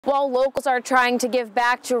While locals are trying to give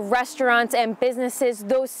back to restaurants and businesses,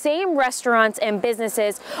 those same restaurants and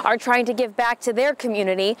businesses are trying to give back to their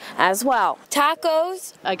community as well.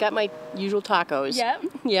 Tacos. I got my usual tacos. Yep.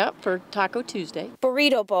 Yep, for Taco Tuesday.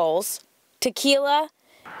 Burrito bowls, tequila,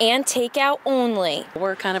 and takeout only.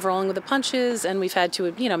 We're kind of rolling with the punches, and we've had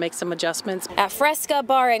to, make some adjustments. At Fresca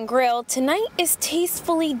Bar and Grill, tonight is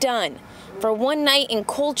tastefully done. For one night in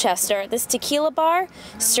Colchester, this tequila bar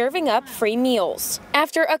serving up free meals.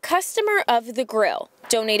 After a customer of the grill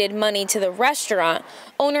donated money to the restaurant,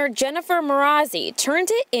 owner Jennifer Morozzi turned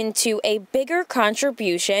it into a bigger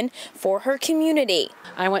contribution for her community.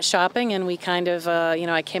 I went shopping, and we kind of,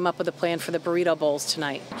 I came up with a plan for the burrito bowls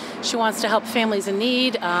tonight. She wants to help families in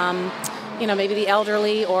need, maybe the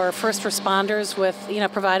elderly or first responders with,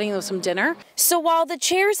 providing them some dinner. So while the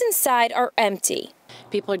chairs inside are empty,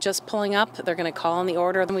 people are just pulling up. They're going to call on the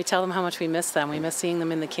order, and we tell them how much we miss them. We miss seeing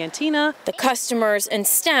them in the cantina. The customers and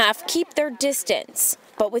staff keep their distance.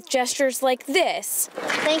 But with gestures like this,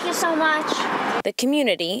 thank you so much, the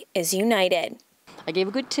community is united. I gave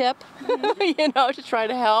a good tip, to try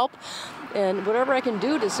to help. And whatever I can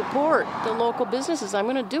do to support the local businesses, I'm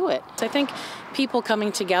going to do it. I think people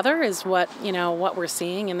coming together is what we're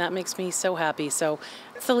seeing, and that makes me so happy. So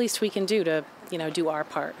it's the least we can do to, do our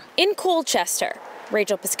part. In Colchester,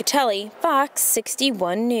 Rachel Piscatelli, Fox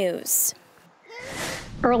 61 News.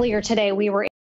 Earlier today, we were